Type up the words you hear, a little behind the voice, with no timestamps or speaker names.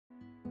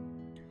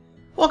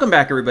Welcome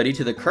back, everybody,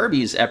 to the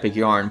Kirby's Epic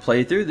Yarn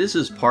playthrough. This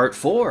is part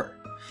 4,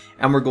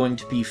 and we're going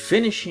to be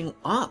finishing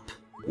up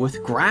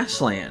with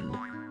Grassland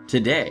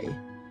today.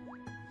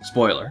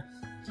 Spoiler.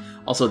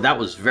 Also, that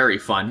was very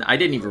fun. I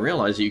didn't even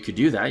realize that you could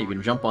do that. You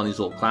can jump on these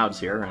little clouds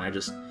here, and I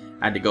just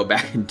had to go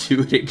back and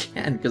do it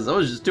again, because that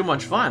was just too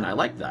much fun. I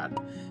like that.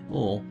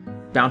 Little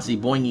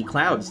bouncy, boingy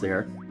clouds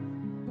there.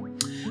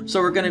 So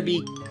we're going to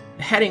be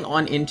heading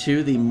on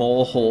into the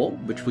mole hole,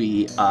 which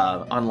we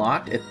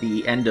unlocked at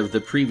the end of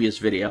the previous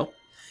video.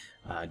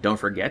 Don't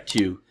forget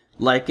to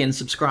like and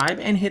subscribe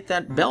and hit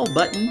that bell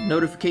button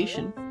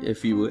notification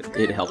if you would.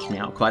 It helps me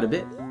out quite a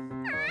bit.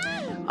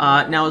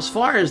 Now, as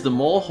far as the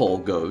mole hole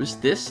goes,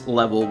 this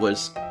level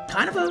was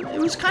kind of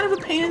a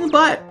pain in the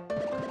butt.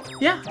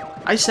 Yeah,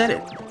 I said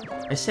it.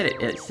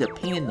 It's a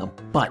pain in the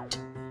butt.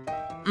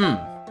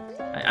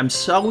 I'm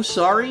so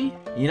sorry,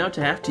 you know,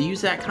 to have to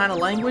use that kind of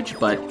language,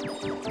 but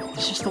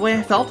it's just the way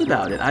I felt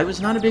about it. I was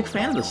not a big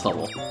fan of this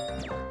level.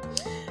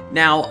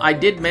 Now, I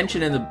did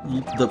mention in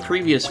the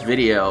previous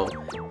video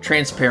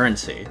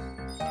transparency.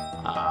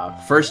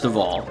 First of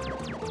all,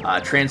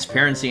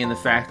 transparency in the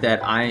fact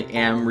that I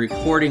am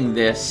recording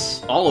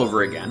this all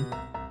over again.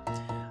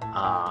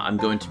 I'm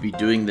going to be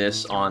doing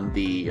this on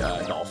the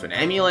Dolphin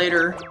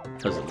emulator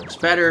because it looks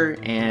better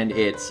and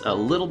it's a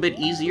little bit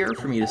easier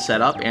for me to set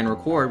up and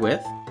record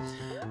with.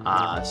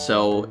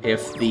 So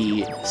if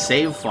the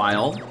save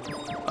file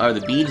or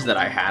the beads that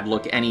I had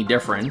look any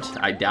different,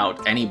 I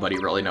doubt anybody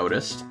really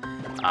noticed.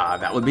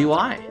 That would be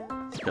why,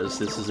 because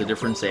this is a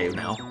different save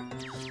now.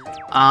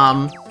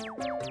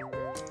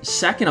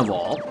 Second of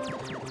all,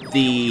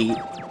 the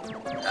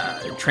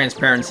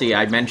transparency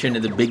I mentioned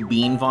in the Big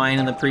Bean Vine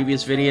in the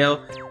previous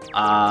video.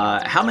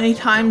 How many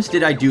times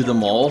did I do the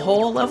mole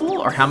hole level,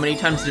 or how many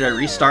times did I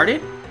restart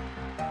it?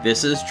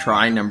 This is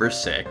try number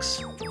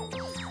 6.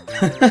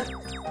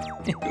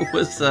 It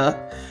was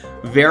a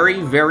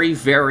very, very,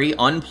 very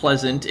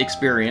unpleasant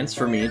experience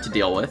for me to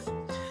deal with.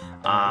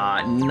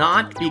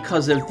 Not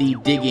because of the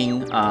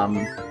digging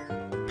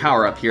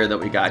power-up here that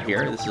we got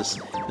here.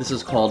 This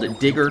is called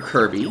Digger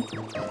Kirby,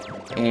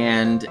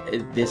 and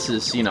this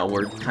is, you know,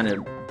 we're kind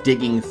of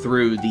digging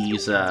through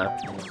these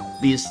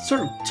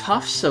sort of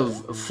tufts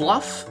of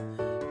fluff,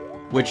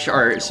 which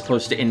are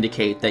supposed to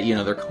indicate that, you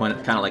know, they're kind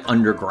of like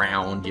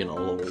underground, you know,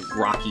 little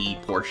rocky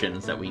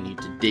portions that we need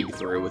to dig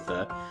through with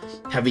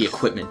heavy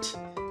equipment,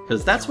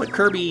 because that's what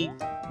Kirby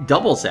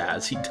doubles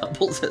as. He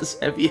doubles as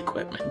heavy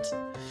equipment.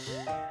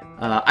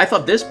 I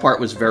thought this part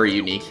was very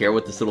unique here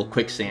with this little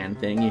quicksand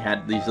thing. You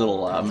had these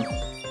little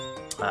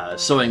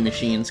sewing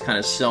machines kind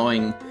of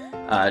sewing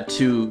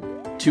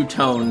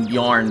two-tone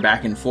yarn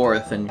back and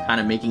forth and kind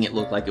of making it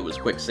look like it was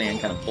quicksand,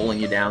 kind of pulling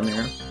you down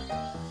there.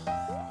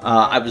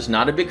 I was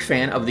not a big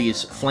fan of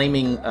these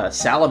flaming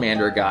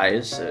salamander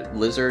guys,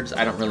 lizards.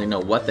 I don't really know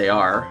what they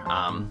are.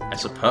 I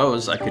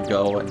suppose I could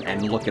go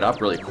and look it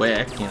up really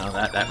quick. You know,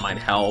 that might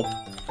help.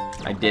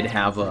 I did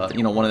have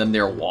you know, one of them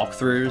there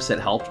walkthroughs that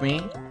helped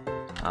me.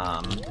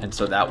 And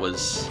so that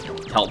was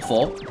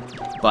helpful,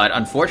 but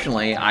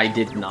unfortunately I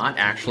did not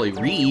actually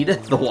read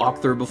the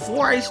walkthrough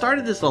before I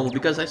started this level,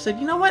 because I said,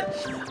 you know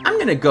what, I'm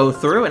gonna go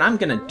through and I'm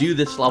gonna do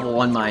this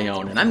level on my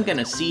own and I'm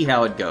gonna see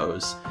how it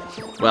goes.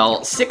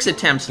 Well, 6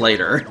 attempts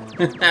later,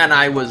 and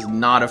I was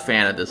not a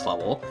fan of this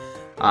level.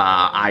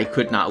 I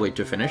could not wait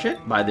to finish it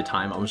by the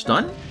time I was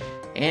done,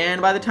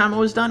 and by the time I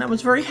was done I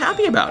was very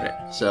happy about it.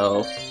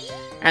 So,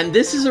 and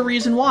this is a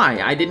reason why.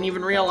 I didn't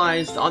even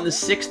realize on the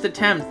 6th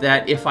attempt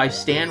that if I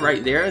stand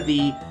right there,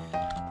 the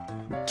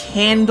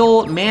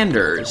candle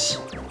manders,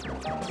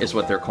 is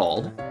what they're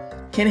called,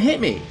 can hit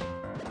me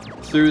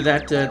through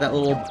that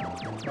little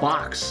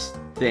box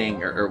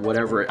thing or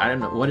whatever. I don't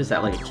know, what is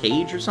that, like a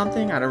cage or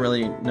something? I don't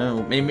really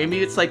know.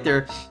 Maybe it's like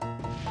their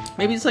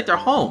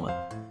home.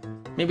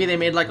 Maybe they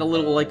made like a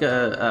little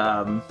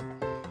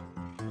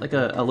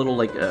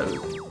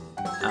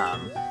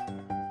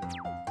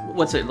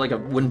what's it, like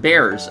when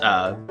bears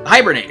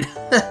hibernate,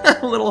 a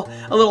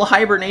little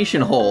hibernation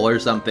hole or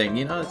something,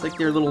 you know, it's like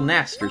their little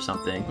nest or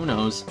something, who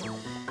knows.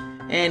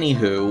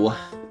 Anywho,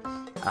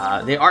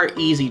 they are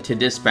easy to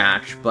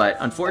dispatch, but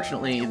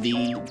unfortunately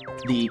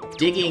the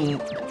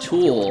digging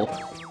tool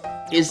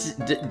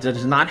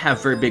does not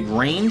have very big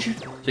range,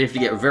 so you have to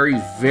get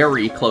very,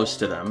 very close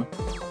to them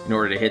in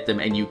order to hit them,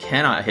 and you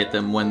cannot hit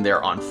them when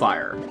they're on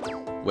fire,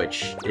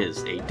 which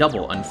is a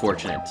double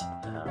unfortunate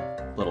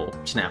little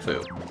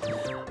snafu.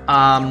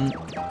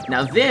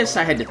 Now this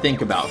I had to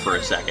think about for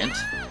a second,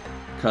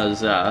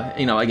 because,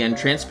 you know, again,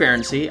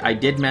 transparency, I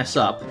did mess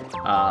up,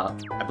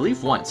 I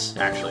believe once,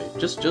 actually,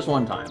 just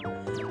one time.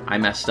 I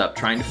messed up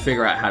trying to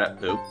figure out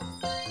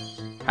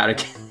how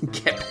to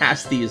get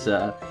past these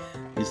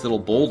little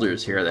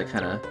boulders here that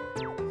kind of,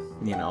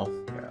 you know,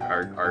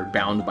 are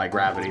bound by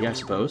gravity, I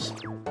suppose.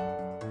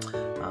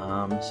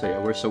 So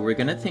yeah, we're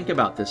gonna think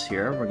about this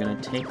here. We're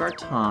gonna take our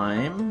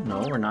time.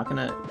 No, we're not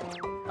gonna...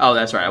 Oh,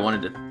 that's right, I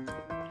wanted to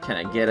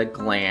kind of get a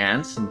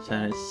glance and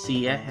kind of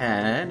see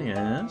ahead.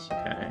 Yes,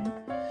 okay.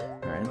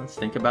 Alright, let's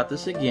think about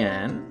this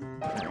again.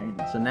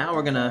 Alright, so now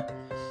we're gonna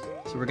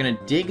So we're gonna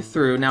dig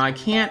through. Now I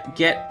can't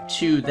get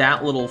to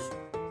that little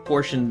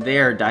portion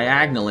there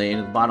diagonally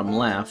to the bottom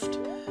left.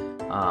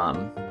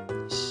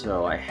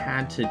 So I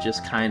had to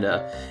just kind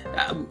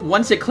of...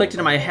 once it clicked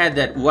into my head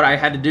that what I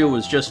had to do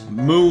was just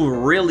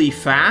move really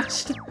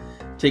fast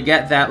to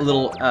get that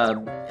little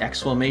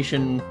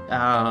exclamation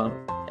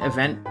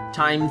event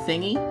time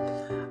thingy,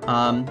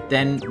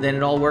 then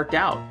it all worked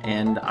out.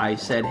 And I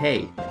said,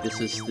 hey, this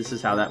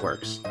is how that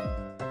works.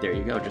 There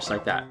you go, just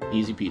like that.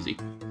 Easy peasy.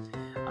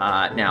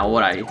 Now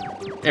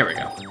there we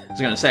go. I was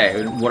gonna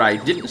say, what I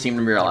didn't seem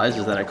to realize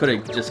is that I could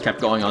have just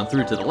kept going on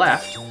through to the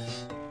left.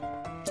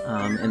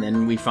 And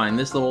then we find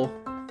this little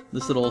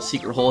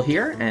secret hole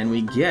here, and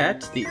we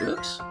get the,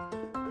 oops,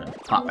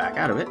 pop back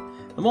out of it,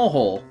 the mole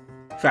hole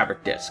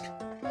fabric disc.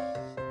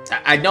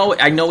 I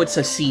know it's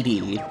a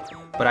CD,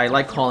 but I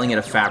like calling it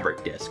a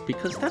fabric disc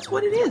because that's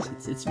what it is.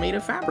 It's made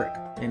of fabric,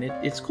 and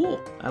it's cool.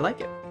 I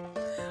like it.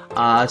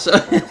 So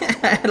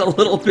I had a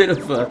little bit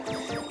of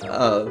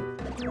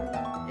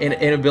an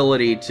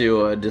inability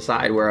to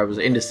decide where I was.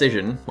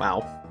 Indecision.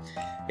 Wow.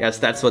 Yes,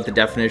 that's what the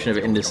definition of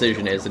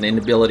indecision is, an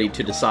inability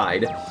to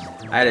decide.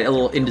 I had a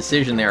little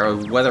indecision there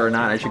of whether or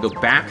not I should go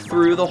back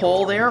through the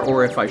hole there,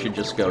 or if I should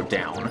just go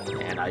down,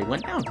 and I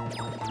went down.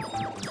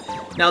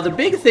 Now, the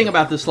big thing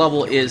about this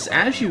level is,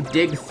 as you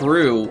dig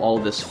through all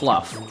this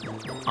fluff,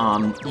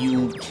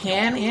 you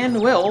can and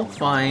will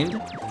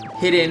find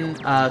hidden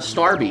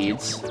star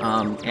beads,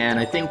 and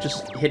I think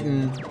just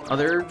hidden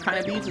other kind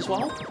of beads as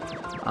well,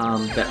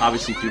 that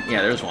obviously do,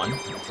 yeah, there's one,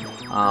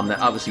 that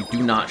obviously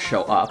do not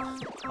show up.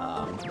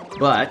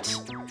 But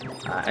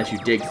as you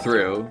dig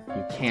through,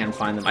 you can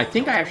find them. I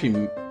think I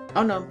actually...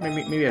 oh no,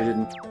 maybe I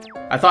didn't.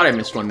 I thought I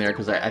missed one there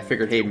because I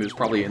figured, hey, it was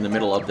probably in the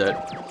middle of the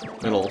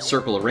little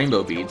circle of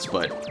rainbow beads,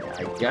 but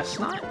I guess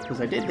not, because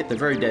I did hit the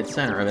very dead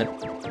center of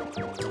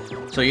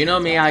it. So you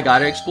know me, I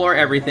gotta explore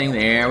everything.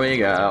 There we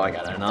go. I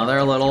got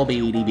another little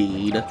beady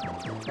bead.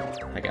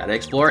 I gotta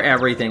explore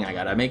everything. I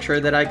gotta make sure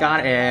that I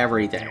got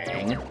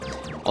everything.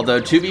 Although,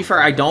 to be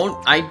fair, I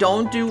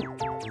don't do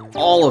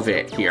all of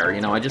it here,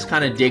 you know. I just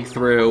kind of dig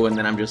through, and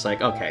then I'm just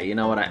like, okay, you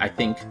know what? I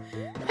think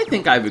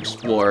I've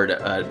explored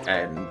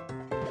an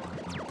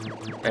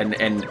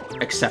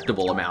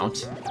acceptable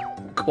amount,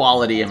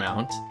 quality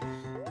amount,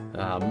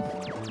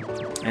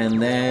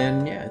 and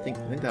then yeah, I think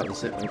that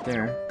was it right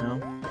there. No,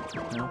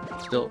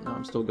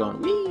 I'm still going.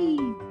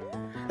 Whee!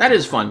 That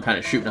is fun, kind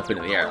of shooting up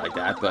into the air like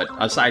that. But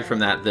aside from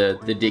that,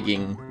 the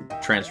digging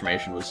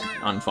transformation was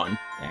unfun,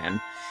 and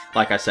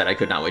like I said, I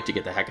could not wait to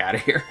get the heck out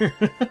of here.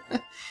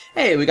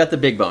 Hey, we got the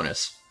big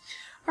bonus.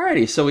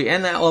 Alrighty, so we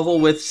end that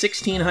level with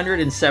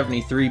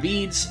 1,673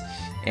 beads,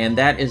 and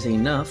that is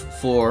enough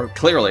for,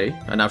 clearly,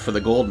 enough for the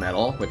gold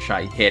medal, which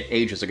I hit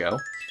ages ago,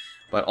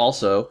 but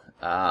also,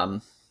 yeah,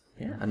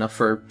 enough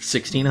for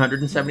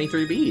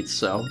 1,673 beads,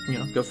 so, you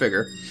know, go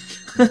figure.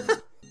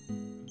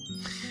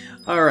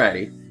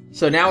 Alrighty,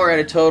 so now we're at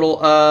a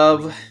total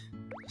of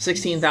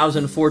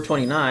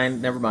 16,429,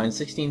 never mind,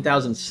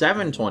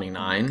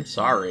 16,729,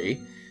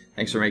 sorry.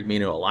 Thanks for making me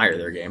into a liar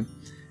there, game.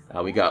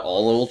 We got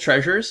all little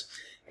treasures,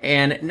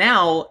 and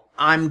now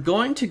I'm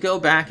going to go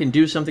back and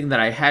do something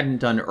that I hadn't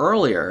done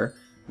earlier,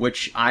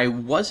 which I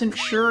wasn't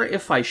sure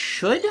if I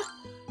should,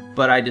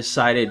 but I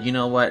decided, you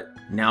know what,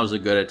 now's as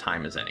good a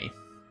time as any.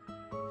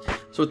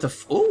 So with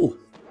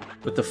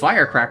the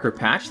firecracker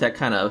patch, that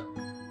kind of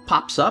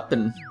pops up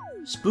and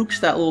spooks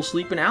that little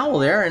sleeping owl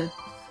there, and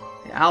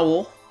the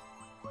owl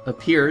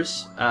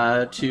appears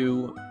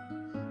to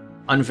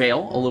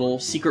unveil a little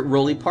secret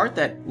rolly part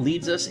that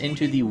leads us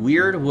into the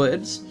Weird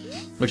Woods,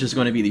 which is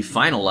going to be the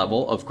final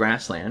level of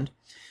Grassland.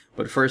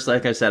 But first,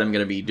 like I said, I'm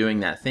going to be doing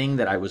that thing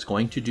that I was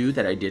going to do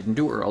that I didn't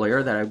do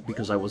earlier,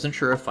 because I wasn't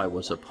sure if I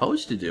was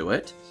supposed to do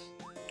it.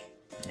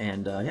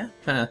 And yeah,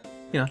 kind of,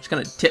 you know, just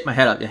going to tip my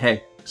head up.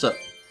 Hey, what's up?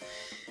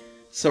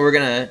 So we're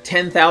going to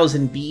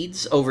 10,000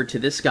 beads over to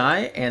this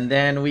guy, and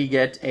then we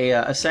get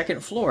a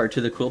second floor to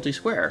the Quilty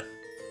Square.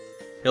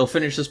 He'll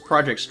finish this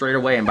project straight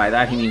away, and by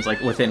that he means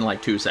like within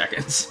like 2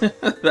 seconds.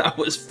 That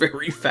was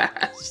very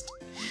fast.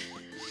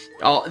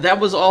 That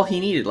was all he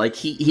needed. Like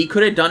he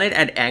could have done it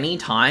at any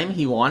time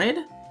he wanted,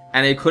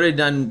 and it could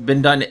have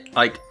been done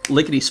like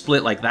lickety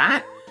split like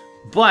that.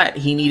 But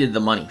he needed the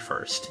money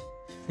first.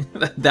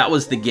 That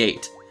was the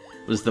gate.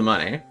 Was the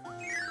money.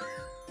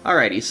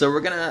 Alrighty, so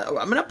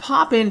I'm gonna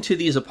pop into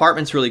these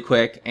apartments really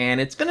quick,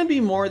 and it's gonna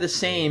be more the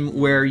same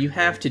where you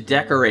have to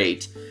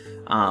decorate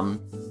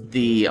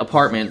the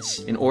apartments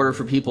in order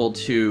for people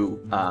to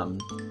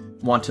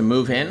want to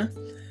move in.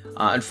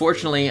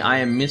 Unfortunately, I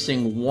am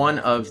missing one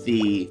of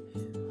the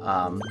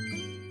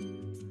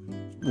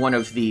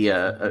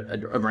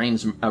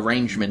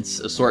arrangements,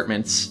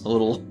 assortments,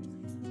 little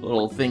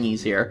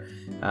thingies here.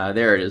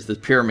 There it is, the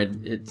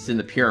pyramid. It's in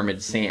the Pyramid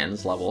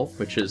Sands level,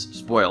 which is,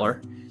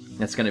 spoiler,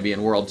 that's going to be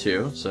in World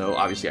 2, so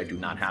obviously I do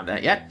not have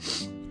that yet.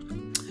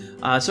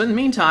 So in the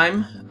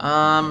meantime,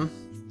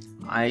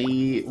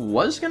 I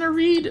was going to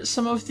read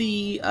some of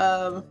the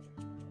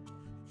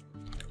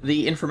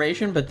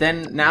information, but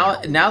then now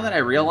that I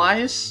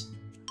realize,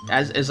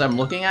 as I'm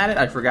looking at it,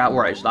 I forgot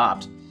where I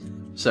stopped.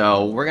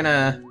 So we're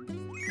gonna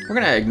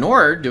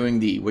ignore doing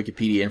the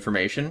Wikipedia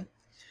information.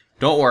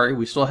 Don't worry,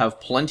 we still have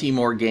plenty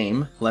more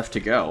game left to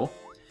go.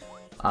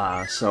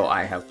 So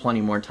I have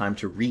plenty more time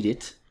to read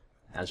it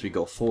as we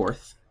go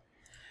forth.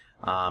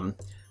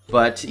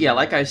 But yeah,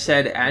 like I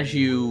said, as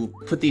you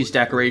put these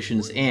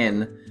decorations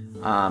in,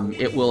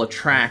 it will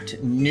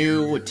attract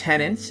new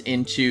tenants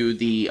into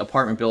the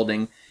apartment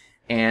building,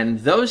 and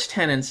those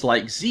tenants,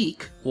 like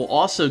Zeke, will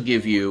also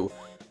give you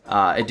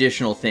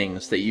additional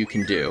things that you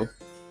can do.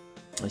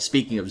 And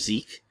speaking of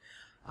Zeke,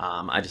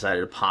 I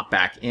decided to pop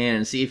back in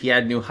and see if he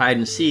had new hide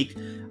and seek.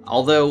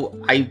 Although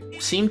I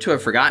seem to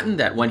have forgotten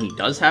that when he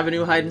does have a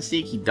new hide and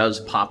seek, he does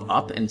pop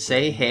up and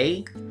say,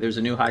 "Hey, there's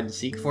a new hide and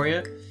seek for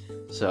you."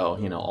 So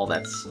you know, all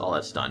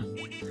that's done.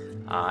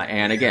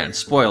 And again,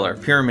 spoiler: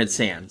 Pyramid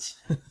Sands.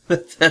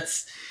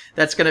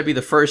 that's going to be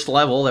the first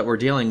level that we're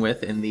dealing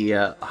with in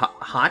the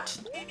hot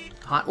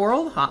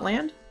world,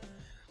 Hotland.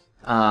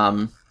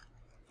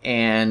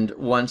 And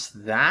once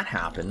that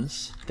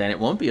happens, then it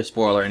won't be a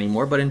spoiler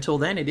anymore, but until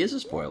then it is a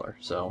spoiler,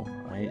 so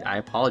I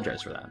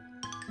apologize for that.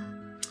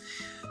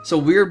 So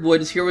Weird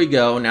Woods, here we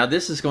go. Now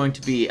this is going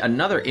to be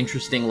another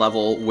interesting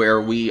level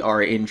where we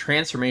are in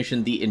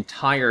transformation the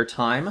entire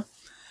time.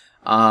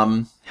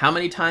 How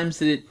many times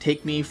did it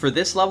take me for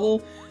this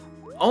level?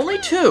 Only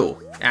 2,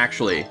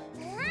 actually.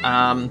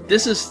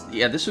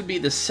 This would be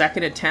the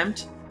second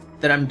attempt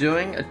that I'm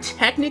doing.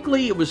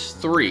 Technically it was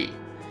 3.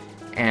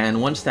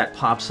 And once that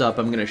pops up,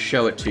 I'm going to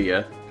show it to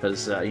you,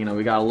 because, you know,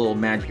 we got a little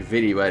magic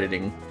video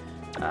editing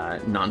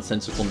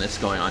nonsensicalness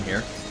going on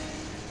here.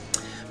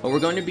 But we're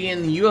going to be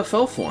in the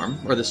UFO form,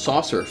 or the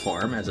saucer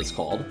form, as it's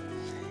called.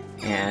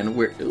 And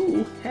we're...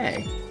 Ooh,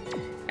 hey.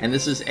 And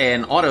this is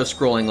an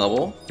auto-scrolling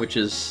level, which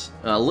is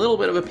a little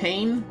bit of a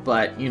pain,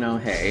 but, you know,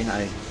 hey,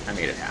 I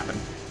made it happen.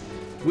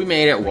 We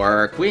made it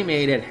work. We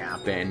made it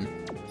happen.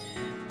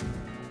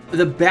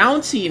 The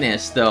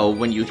bounciness, though,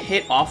 when you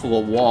hit off of a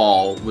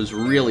wall was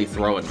really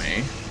throwing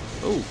me.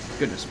 Oh,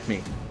 goodness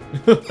me.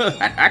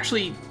 that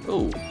actually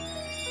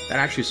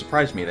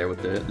surprised me there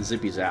with the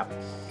zippy zap.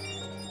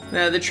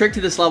 Now, the trick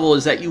to this level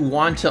is that you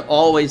want to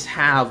always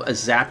have a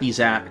zappy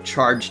zap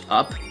charged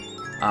up,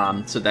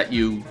 so that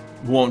you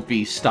won't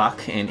be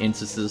stuck in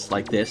instances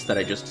like this that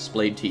I just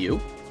displayed to you.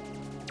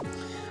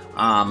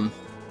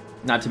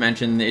 Not to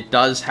mention, it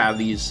does have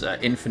these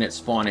infinite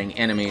spawning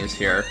enemies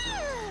here.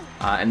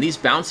 And these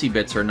bouncy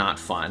bits are not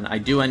fun. I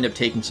do end up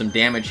taking some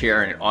damage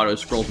here, and it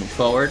auto-scrolls me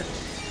forward.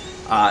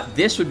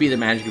 This would be the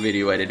magic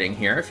video editing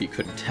here, if you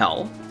couldn't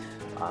tell.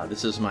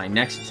 This is my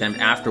next attempt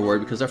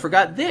afterward, because I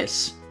forgot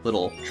this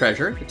little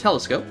treasure, the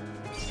telescope.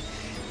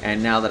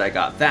 And now that I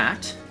got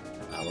that,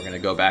 we're going to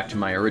go back to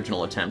my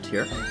original attempt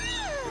here.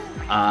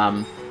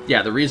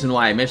 Yeah, the reason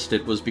why I missed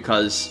it was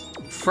because,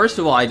 first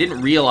of all, I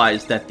didn't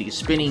realize that the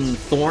spinning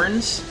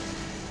thorns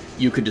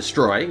you could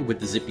destroy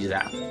with the zippy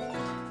zap.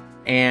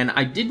 And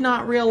I did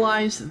not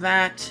realize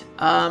that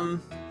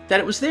that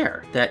it was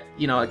there. That,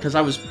 you know, because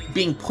I was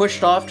being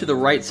pushed off to the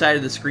right side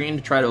of the screen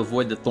to try to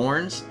avoid the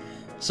thorns,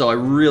 so I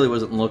really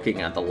wasn't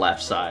looking at the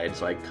left side,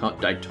 so I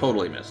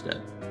totally missed it.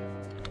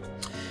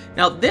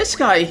 Now, this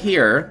guy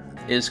here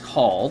is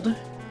called,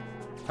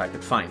 if I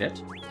could find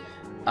it,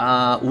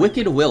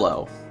 Wicked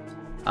Willow.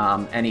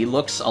 And he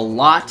looks a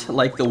lot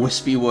like the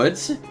Wispy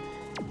Woods,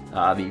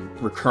 the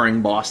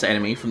recurring boss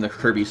enemy from the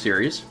Kirby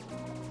series.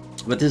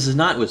 But this is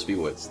not Wispy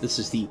Woods. This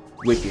is the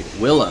Wicked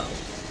Willow.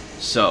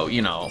 So,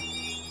 you know,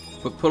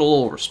 put a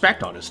little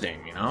respect on his name,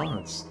 you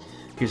know?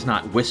 He's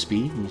not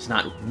Wispy. He's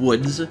not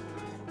Woods.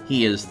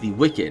 He is the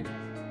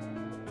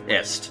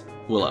Wicked-est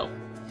Willow.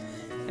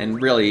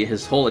 And really,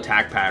 his whole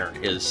attack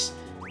pattern is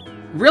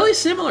really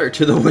similar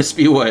to the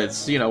Wispy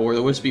Woods. You know, where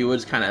the Wispy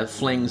Woods kind of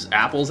flings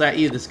apples at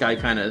you, this guy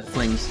kind of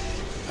flings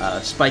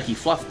spiky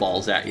fluff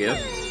balls at you.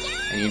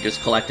 And you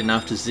just collect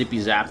enough to zippy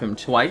zap him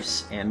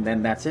twice, and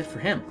then that's it for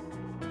him.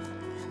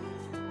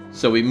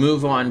 So we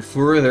move on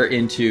further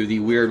into the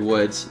Weird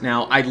Woods.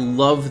 Now, I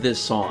love this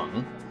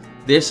song.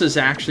 This is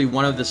actually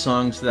one of the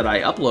songs that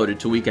I uploaded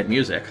to Weekend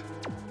Music.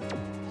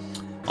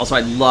 Also, I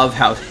love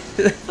how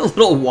the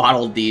little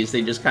Waddle Dees,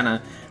 they just kind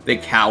of, they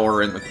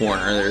cower in the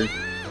corner.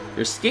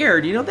 They're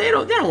scared, you know, they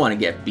don't want to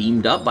get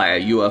beamed up by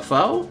a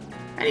UFO.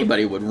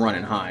 Anybody would run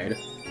and hide.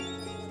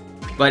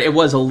 But it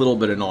was a little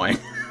bit annoying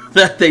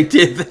that they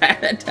did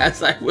that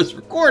as I was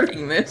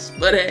recording this,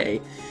 but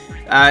hey.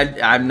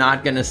 I'm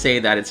not going to say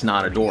that it's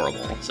not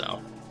adorable, so.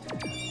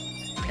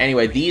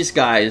 Anyway, these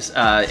guys,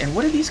 and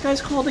what are these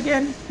guys called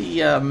again?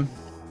 The,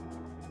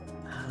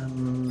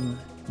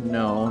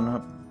 no,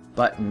 not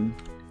Button.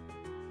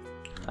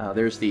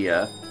 There's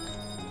the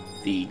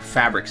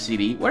Fabric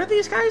CD. What are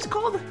these guys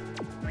called?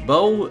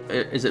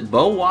 Is it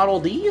Bo Waddle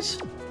Dees?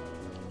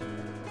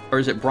 Or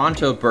is it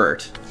Bronto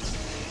Burt?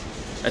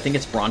 I think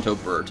it's Bronto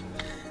Burt.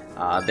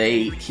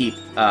 They keep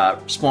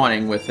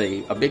spawning with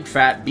a big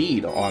fat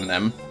bead on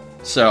them.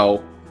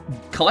 So,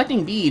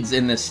 collecting beads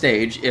in this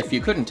stage, if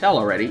you couldn't tell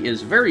already,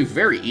 is very,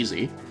 very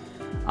easy.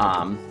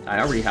 I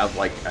already have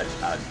like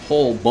a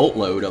whole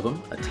boatload of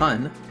them, a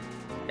ton,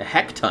 a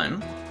heck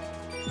ton.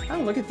 Oh,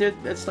 look at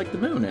that! That's like the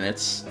moon, and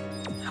it's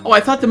Oh, I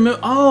thought the moon...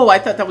 Oh, I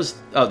thought that was...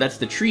 Oh, that's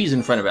the trees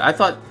in front of it. I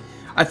thought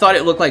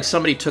it looked like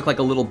somebody took like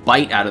a little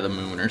bite out of the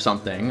moon or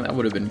something. That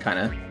would have been kind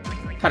of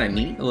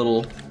neat. A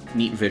little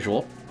neat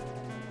visual.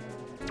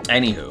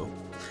 Anywho,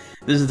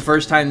 this is the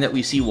first time that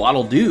we see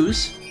Waddle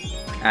Doos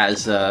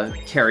as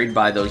carried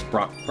by those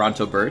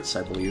Bronto Birds,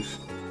 I believe.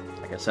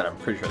 Like I said, I'm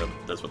pretty sure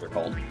that's what they're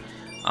called.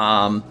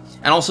 And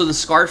also the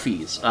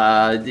Scarfies.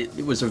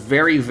 It was a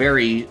very,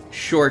 very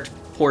short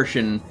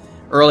portion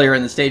earlier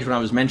in the stage when I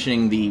was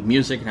mentioning the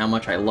music and how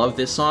much I love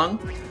this song.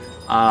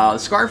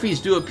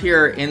 Scarfies do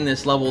appear in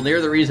this level.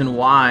 They're the reason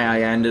why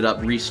I ended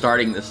up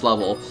restarting this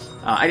level.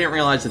 I didn't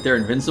realize that they're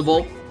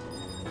invincible.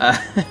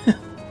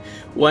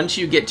 Once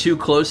you get too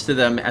close to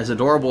them, as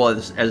adorable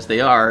as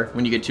they are,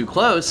 when you get too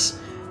close,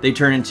 they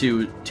turn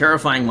into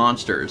terrifying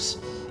monsters.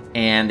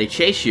 And they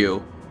chase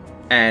you.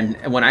 And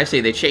when I say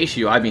they chase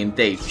you, I mean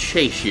they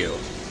chase you.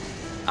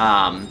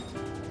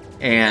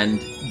 And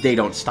they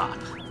don't stop.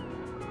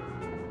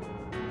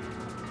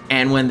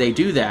 And when they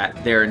do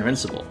that, they're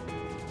invincible.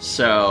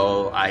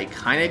 So I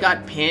kind of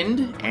got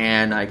pinned,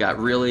 and I got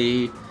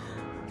really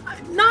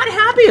not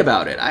happy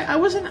about it. I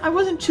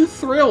wasn't too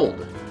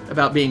thrilled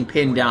about being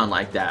pinned down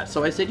like that.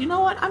 So I said, you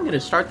know what? I'm going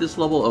to start this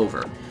level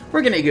over.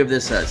 We're going to give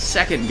this a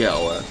second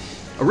go,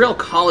 a real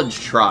college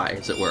try,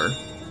 as it were.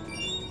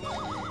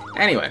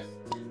 Anyway,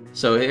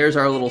 so here's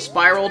our little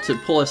spiral to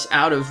pull us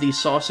out of the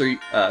saucer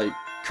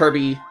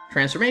Kirby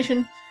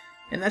transformation.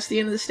 And that's the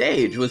end of the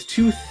stage with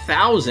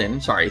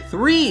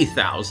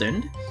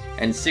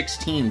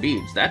 3,016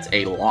 beads. That's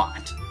a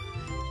lot.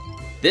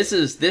 This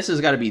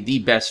has got to be the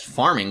best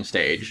farming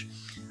stage.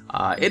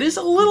 It is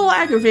a little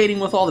aggravating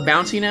with all the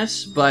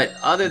bounciness, but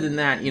other than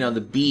that, you know, the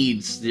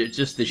beads,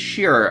 just the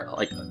sheer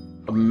like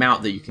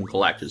amount that you can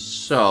collect is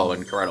so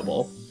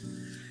incredible.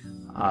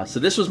 So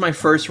this was my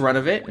first run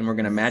of it, and we're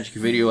going to magic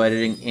video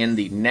editing in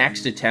the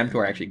next attempt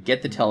where I actually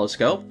get the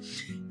telescope.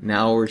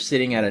 Now we're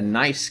sitting at a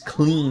nice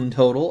clean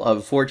total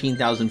of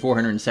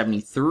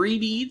 14,473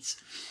 beads.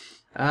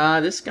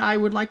 This guy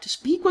would like to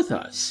speak with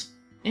us.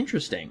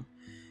 Interesting.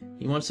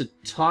 He wants to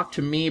talk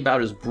to me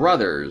about his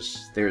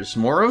brothers. There's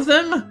more of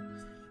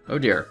them? Oh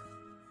dear.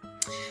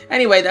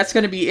 Anyway, that's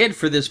going to be it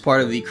for this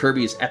part of the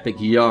Kirby's Epic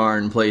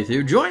Yarn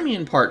playthrough. Join me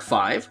in part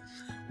 5,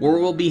 where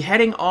we'll be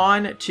heading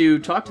on to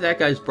talk to that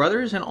guy's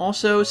brothers and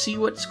also see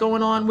what's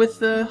going on with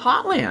the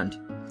Hotland.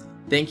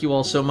 Thank you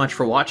all so much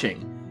for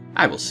watching.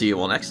 I will see you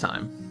all next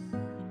time.